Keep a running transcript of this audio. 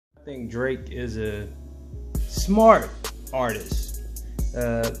I think Drake is a smart artist.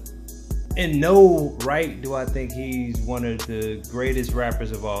 In no right do I think he's one of the greatest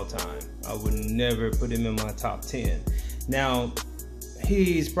rappers of all time. I would never put him in my top 10. Now,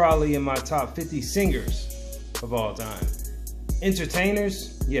 he's probably in my top 50 singers of all time.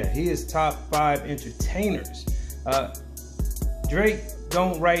 Entertainers, yeah, he is top 5 entertainers. Drake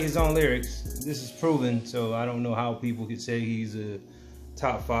don't write his own lyrics. This is proven, so I don't know how people could say he's a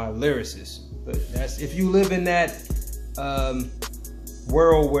top 5 lyricist. But that's if you live in that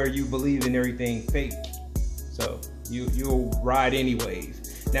world where you believe in everything fake. So you'll ride any wave.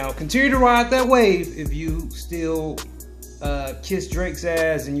 Now continue to ride that wave if you still kiss Drake's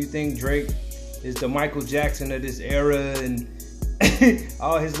ass and you think Drake is the Michael Jackson of this era and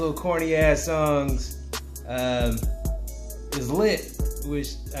all his little corny ass songs is lit.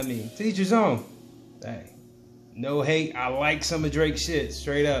 Which, I mean, to each his own. Hey, no hate. I like some of Drake's shit,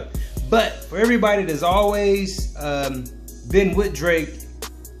 straight up. But for everybody that's always been with Drake,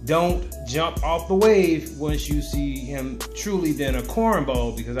 don't jump off the wave once you see him truly being a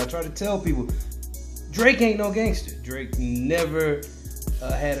cornball. Because I try to tell people, Drake ain't no gangster. Drake never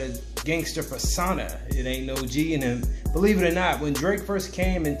had a gangster persona. It ain't no G in him. Believe it or not, when Drake first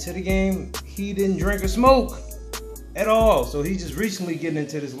came into the game, he didn't drink or smoke at all. So he's just recently getting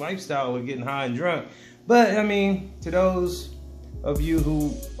into this lifestyle of getting high and drunk. But I mean, to those of you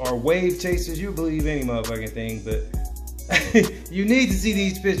who are wave chasers, you believe any motherfucking thing. But you need to see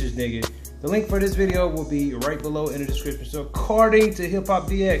these pictures, nigga. The link for this video will be right below in the description. So according to Hip Hop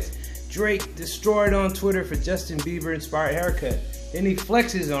DX, Drake destroyed on Twitter for Justin Bieber inspired haircut. Then he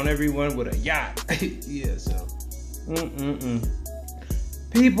flexes on everyone with a yacht. Yeah, so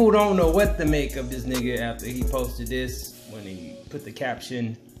people don't know what to make of this nigga after he posted this, when he put the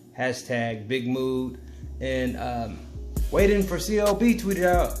caption #BigMood. And waiting for CLB tweeted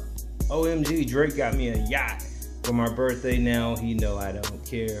out, OMG, Drake got me a yacht for my birthday. Now he know I don't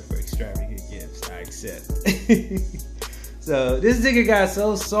care for extravagant gifts. I accept. So this nigga got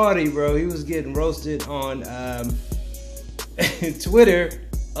so salty, bro. He was getting roasted on Twitter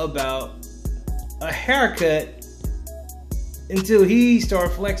about a haircut until he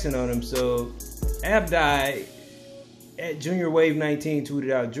started flexing on him. So Abdi at Junior Wave 19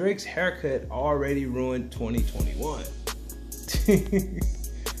 tweeted out, Drake's haircut already ruined 2021.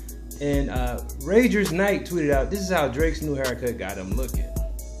 And Rager's Knight tweeted out, this is how Drake's new haircut got him looking.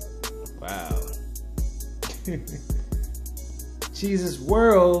 Wow. Jesus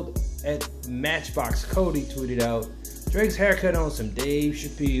World at Matchbox Cody tweeted out, Drake's haircut on some Dave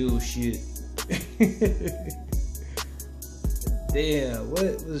Chappelle shit. Damn,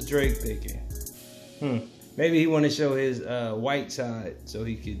 what was Drake thinking? Maybe he want to show his white side so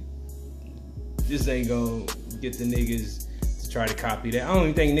he could, this ain't gonna get the niggas to try to copy that. I don't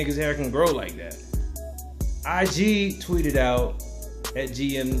even think niggas' hair can grow like that. IG tweeted out at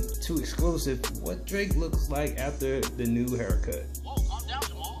GM2 exclusive what Drake looks like after the new haircut. Whoa, calm down,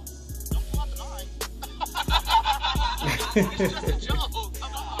 Jamal. Don't pull out the nine. It's just a joke.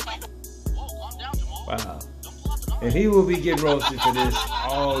 Come on. Whoa, calm down, Jamal. Wow. Don't pull out the nine. And he will be getting roasted for this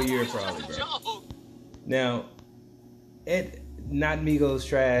all year probably, bro. Now, Ed Not Migos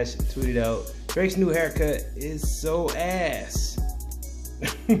Trash tweeted out, Drake's new haircut is so ass.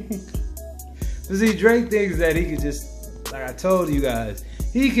 So see, Drake thinks that he could just, like I told you guys,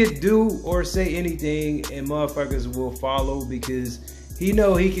 he could do or say anything and motherfuckers will follow because he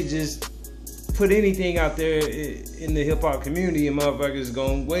know he could just put anything out there in the hip hop community and motherfuckers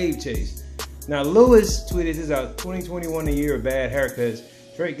gonna wave chase. Now Lewis tweeted this out, 2021 a year of bad haircuts.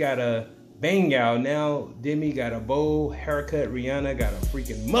 Drake got a bang out. Now Demi got a bowl haircut. Rihanna got a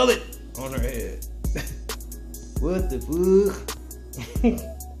freaking mullet on her head. What the fuck?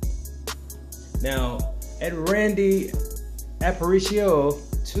 Now, at Randy Aparicio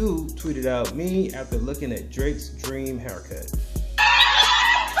 2 tweeted out, me after looking at Drake's dream haircut.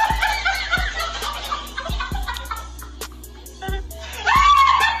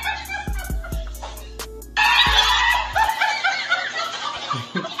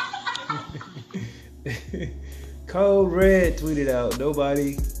 Code Red tweeted out,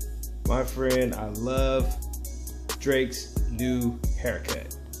 nobody, my friend, I love Drake's new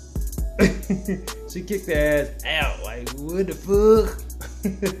haircut. She kicked the ass out, like, what the fuck?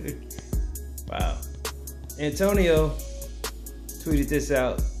 Wow. Antonio tweeted this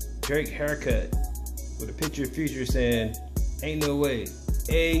out, Drake haircut, with a picture of Future saying, ain't no way,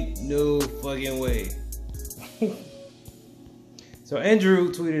 ain't no fucking way. So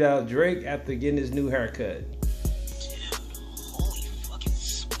Andrew tweeted out, Drake after getting his new haircut.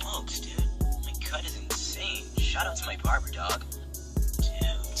 Shout out to my barber, dog.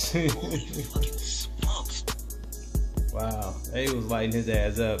 Dude. fucking smokes. Wow, they was lighting his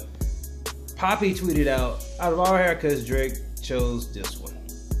ass up. Poppy tweeted out of all haircuts, Drake chose this one.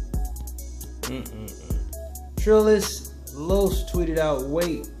 Trillis Los tweeted out,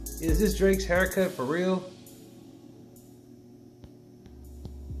 wait, is this Drake's haircut for real?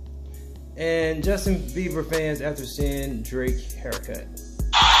 And Justin Bieber fans after seeing Drake haircut.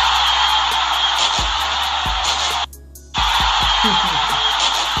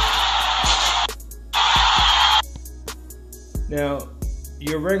 Now,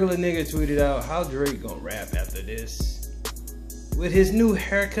 your regular nigga tweeted out, how Drake gonna rap after this? With his new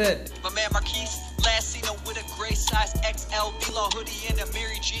haircut. My man Marquise, last seen him with a gray size XL below hoodie and a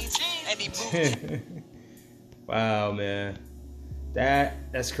Mary jeans, and he moved. Wow, man.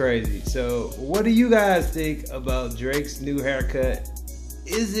 That's crazy. So, what do you guys think about Drake's new haircut?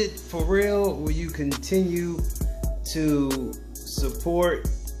 Is it for real? Will you continue to support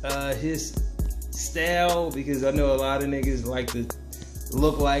his style? Because I know a lot of niggas like to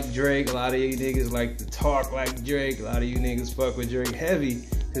look like Drake. A lot of you niggas like to talk like Drake. A lot of you niggas fuck with Drake heavy.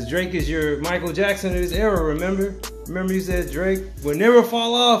 Because Drake is your Michael Jackson of his era, remember? Remember you said Drake will never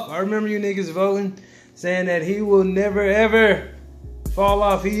fall off? I remember you niggas voting, saying that he will never ever fall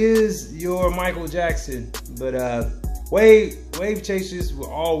off. He is your Michael Jackson. But wave chasers will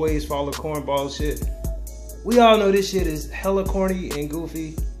always follow cornball shit. We all know this shit is hella corny and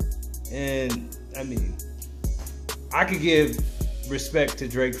goofy. And I mean, I could give respect to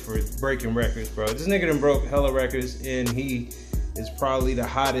Drake for breaking records, bro. This nigga done broke hella records, and he is probably the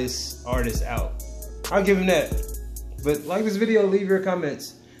hottest artist out. I'll give him that. But like this video, leave your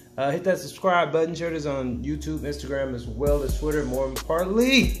comments. Hit that subscribe button. Share this on YouTube, Instagram, as well as Twitter. More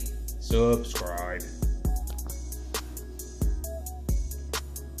importantly, subscribe.